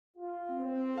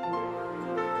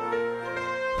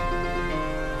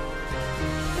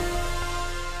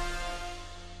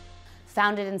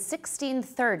Founded in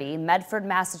 1630, Medford,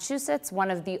 Massachusetts,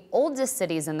 one of the oldest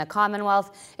cities in the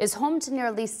Commonwealth, is home to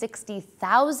nearly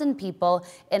 60,000 people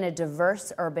in a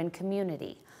diverse urban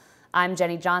community. I'm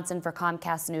Jenny Johnson for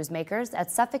Comcast Newsmakers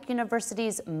at Suffolk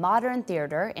University's Modern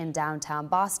Theater in downtown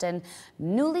Boston.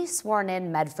 Newly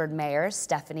sworn-in Medford Mayor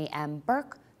Stephanie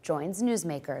Burke joins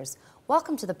Newsmakers.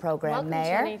 Welcome to the program, Mayor.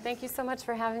 Welcome, Jenny. Thank you so much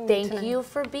for having me tonight. Thank you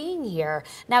for being here.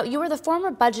 Now, you were the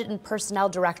former Budget and Personnel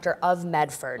Director of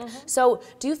Medford. So,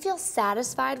 do you feel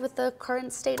satisfied with the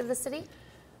current state of the city?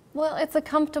 Well, it's a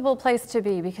comfortable place to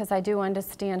be because I do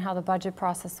understand how the budget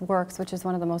process works, which is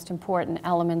one of the most important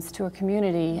elements to a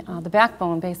community, the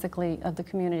backbone, basically, of the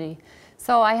community.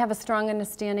 So I have a strong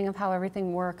understanding of how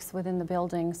everything works within the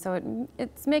building. So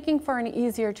it's making for an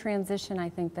easier transition, I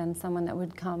think, than someone that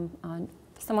would come on.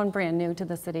 Someone brand new to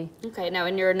the city. Okay, now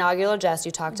in your inaugural address,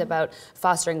 you talked about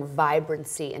fostering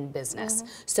vibrancy in business.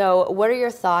 So what are your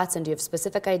thoughts, and do you have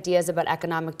specific ideas about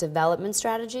economic development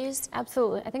strategies?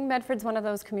 Absolutely. I think Medford's one of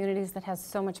those communities that has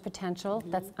so much potential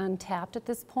that's untapped at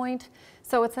this point.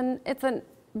 So it's a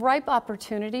ripe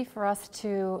opportunity for us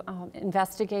to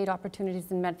investigate opportunities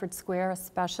in Medford Square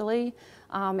especially.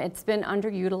 It's been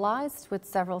underutilized with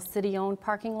several city-owned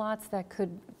parking lots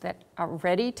that are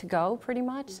ready to go pretty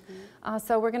much.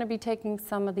 So we're going to be taking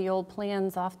some of the old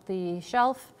plans off the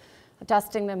shelf,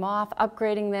 dusting them off,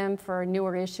 upgrading them for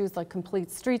newer issues like complete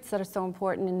streets that are so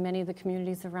important in many of the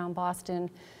communities around Boston,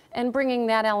 and bringing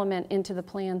that element into the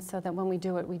plan so that when we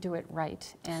do it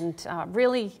right. And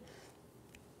really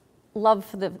love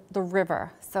for the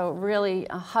river, so really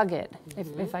hug it,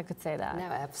 if I could say that. No,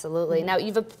 absolutely. Now,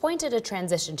 you've appointed a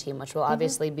transition team, which will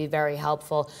obviously be very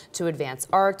helpful to advance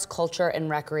arts, culture, and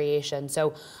recreation.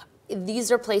 So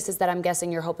these are places that I'm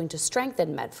guessing you're hoping to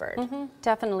strengthen Medford.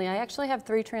 Definitely. I actually have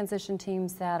 3 transition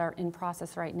teams that are in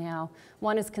process right now.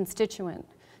 One is constituent,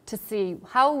 to see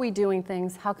how are we doing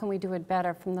things, how can we do it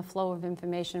better from the flow of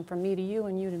information from me to you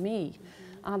and you to me.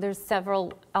 There's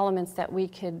several elements that we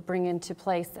could bring into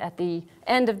place at the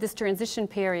end of this transition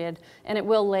period, and it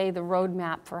will lay the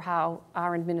roadmap for how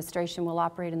our administration will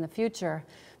operate in the future.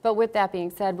 But with that being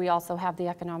said, we also have the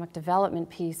economic development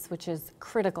piece, which is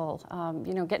critical.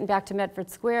 You know, getting back to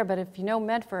Medford Square, but if you know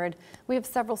Medford, we have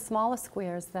several smaller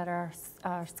squares that are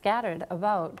scattered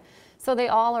about. So they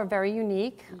all are very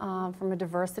unique from a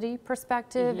diversity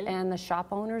perspective, and the shop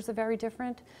owners are very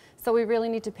different. So we really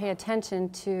need to pay attention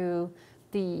to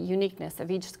the uniqueness of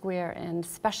each square and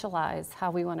specialize how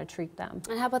we want to treat them.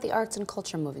 And how about the arts and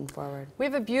culture moving forward? We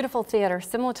have a beautiful theater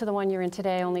similar to the one you're in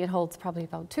today, only it holds probably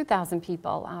about 2,000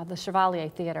 people, the Chevalier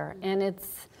Theater. And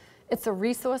it's a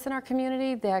resource in our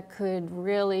community that could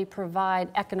really provide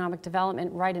economic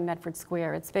development right in Medford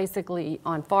Square. It's basically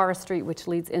on Forest Street, which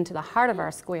leads into the heart of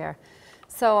our square.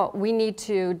 So we need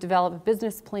to develop a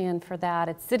business plan for that.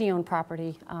 It's city-owned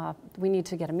property. We need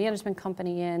to get a management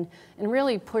company in and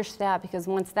really push that, because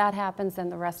once that happens, then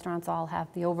the restaurants all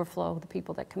have the overflow of the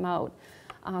people that come out.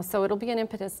 So it'll be an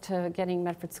impetus to getting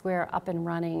Medford Square up and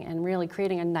running and really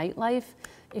creating a nightlife.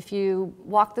 If you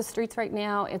walk the streets right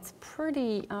now, it's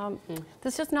pretty,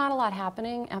 there's just not a lot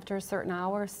happening after a certain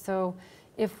hour. So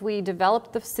if we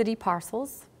develop the city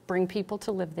parcels, bring people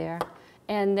to live there,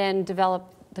 and then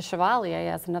develop the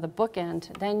Chevalier as another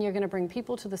bookend, then you're going to bring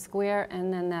people to the square,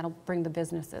 and then that'll bring the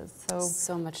businesses.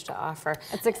 So much to offer.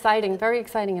 It's exciting, very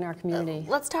exciting in our community.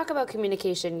 Let's talk about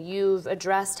communication. You've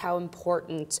addressed how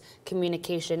important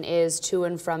communication is to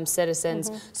and from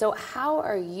citizens. So how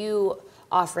are you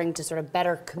offering to sort of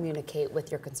better communicate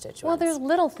with your constituents? Well, there's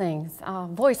little things.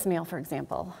 Voicemail, for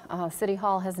example. City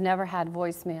Hall has never had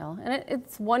voicemail, and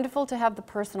it's wonderful to have the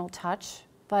personal touch.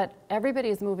 But everybody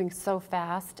is moving so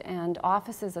fast, and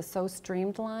offices are so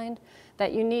streamlined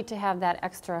that you need to have that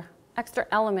extra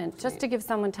element just to give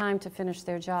someone time to finish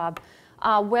their job.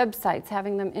 Websites,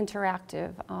 having them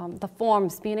interactive, the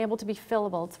forms being able to be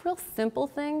fillable. It's real simple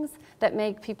things that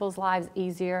make people's lives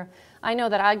easier. I know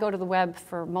that I go to the web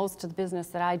for most of the business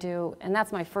that I do, and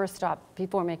that's my first stop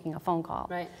before making a phone call.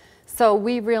 Right. So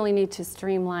we really need to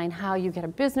streamline how you get a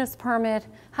business permit,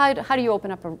 how do you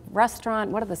open up a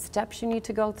restaurant, what are the steps you need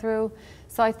to go through.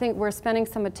 So I think we're spending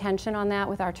some attention on that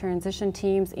with our transition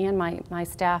teams and my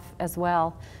staff as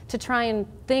well, to try and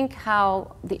think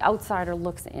how the outsider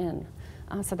looks in.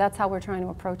 So that's how we're trying to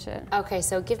approach it. Okay,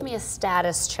 so give me a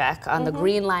status check on the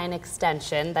Green Line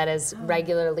extension that is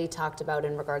regularly talked about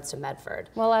in regards to Medford.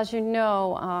 Well, as you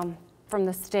know, from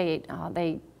the state,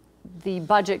 the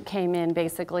budget came in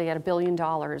basically at $1 billion.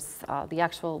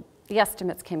 The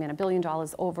estimates came in $1 billion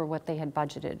over what they had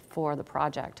budgeted for the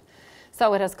project.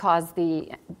 So it has caused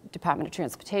the Department of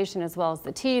Transportation as well as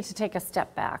the T to take a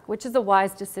step back, which is a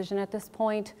wise decision at this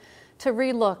point, to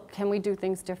relook, can we do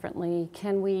things differently?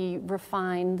 Can we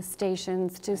refine the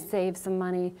stations to save some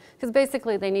money? Because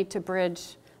basically they need to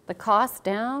bridge the cost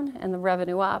down and the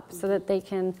revenue up so that they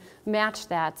can match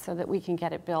that so that we can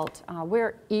get it built.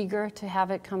 We're eager to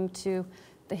have it come to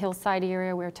the Hillside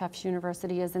area where Tufts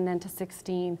University is and then to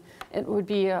 16. It would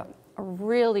be a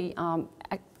really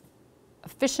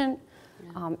efficient,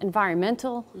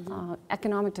 environmental,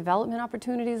 economic development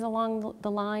opportunities along the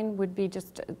line would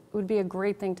be a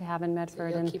great thing to have in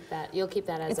Medford. You'll keep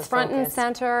that as a focus. It's front and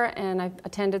center, and I've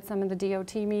attended some of the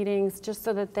DOT meetings just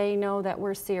so that they know that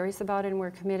we're serious about it and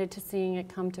we're committed to seeing it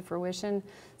come to fruition.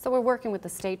 So we're working with the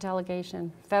state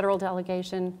delegation, federal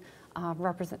delegation.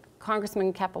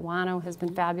 Congressman Capuano has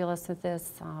been fabulous at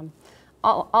this.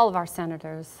 All of our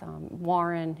senators,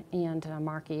 Warren and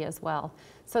Markey as well.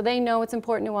 So they know it's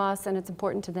important to us and it's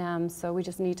important to them, so we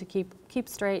just need to keep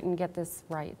straight and get this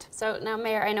right. So now,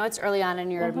 Mayor, I know it's early on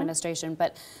in your administration,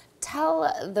 but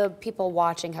tell the people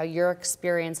watching how your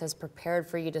experience has prepared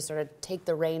for you to sort of take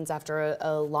the reins after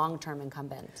a long-term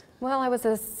incumbent. Well, I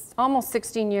was almost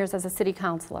 16 years as a city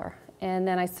councilor, and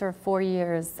then I served 4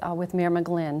 years with Mayor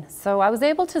McGlynn. So I was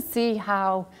able to see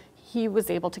how he was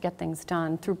able to get things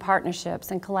done through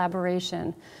partnerships and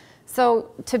collaboration.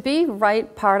 So to be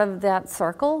right part of that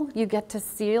circle, you get to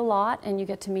see a lot and you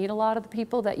get to meet a lot of the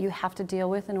people that you have to deal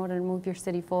with in order to move your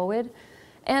city forward.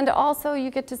 And also you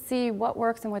get to see what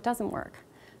works and what doesn't work.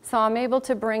 So I'm able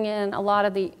to bring in a lot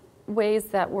of the ways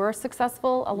that were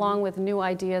successful along with new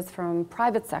ideas from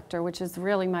private sector, which is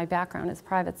really my background, is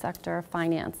private sector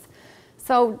finance.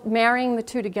 So marrying the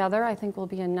two together, I think will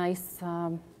be a nice,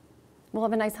 we'll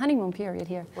have a nice honeymoon period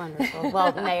here. Wonderful.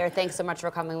 Well, Mayor, thanks so much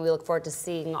for coming. We look forward to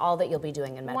seeing all that you'll be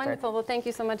doing in Medford. Wonderful. Well, thank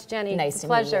you so much, Jenny. Nice it's a to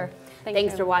pleasure. meet you.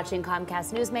 Thanks for watching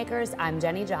Comcast Newsmakers. I'm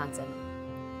Jenny Johnson.